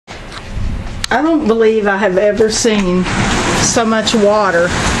I don't believe I have ever seen so much water.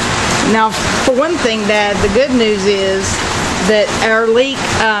 Now, for one thing, Dad, the good news is that our leak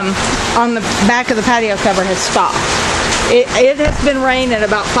on the back of the patio cover has stopped. It has been raining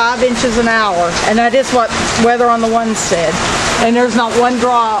about 5 inches an hour, and that is what Weather on the One said. And there's not one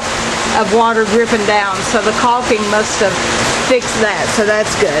drop of water dripping down, so the caulking must have fixed that, so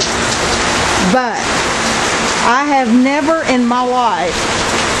that's good. But I have never in my life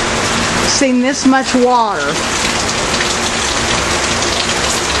seen this much water.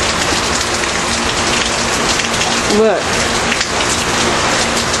 Look.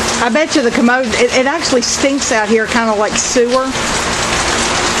 I bet you the commode, it actually stinks out here kind of like sewer.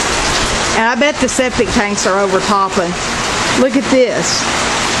 And I bet the septic tanks are overtopping. Look at this.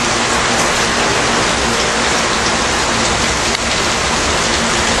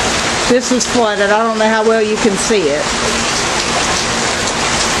 This is flooded. I don't know how well you can see it.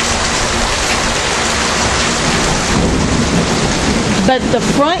 But the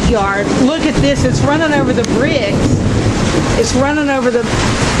front yard, look at this. It's running over the bricks. It's running over the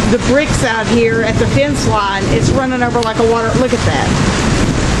bricks out here at the fence line. It's running over like a water. Look at that.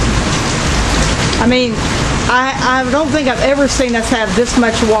 I mean, I don't think I've ever seen us have this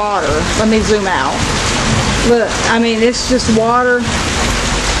much water. Let me zoom out. Look, I mean, it's just water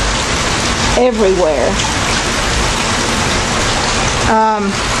everywhere.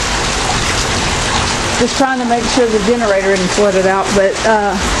 Just trying to make sure the generator isn't flooded out, but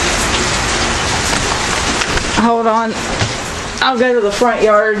hold on. I'll go to the front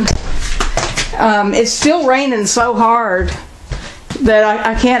yard. It's still raining so hard that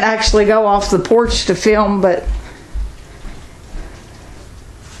I can't actually go off the porch to film, but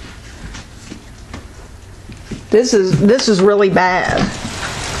this is really bad.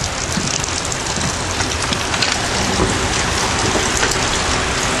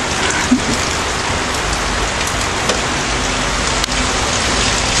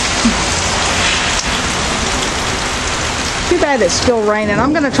 Too bad it's still raining.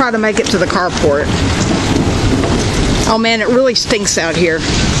 I'm going to try to make it to the carport. Oh man, it really stinks out here.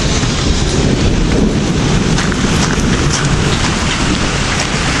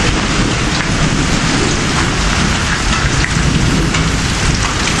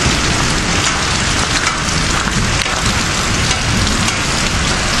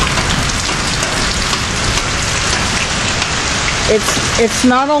 It's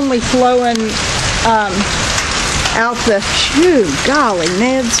not only flowing out the, phew, golly,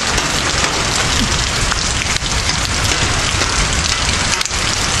 Neds.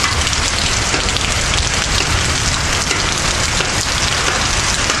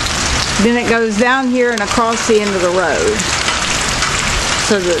 Then it goes down here and across the end of the road.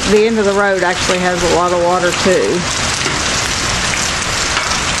 So the end of the road actually has a lot of water too.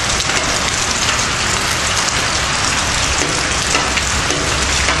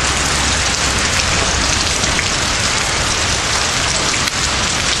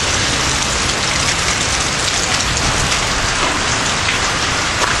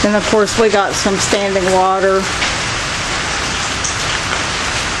 Then of course we got some standing water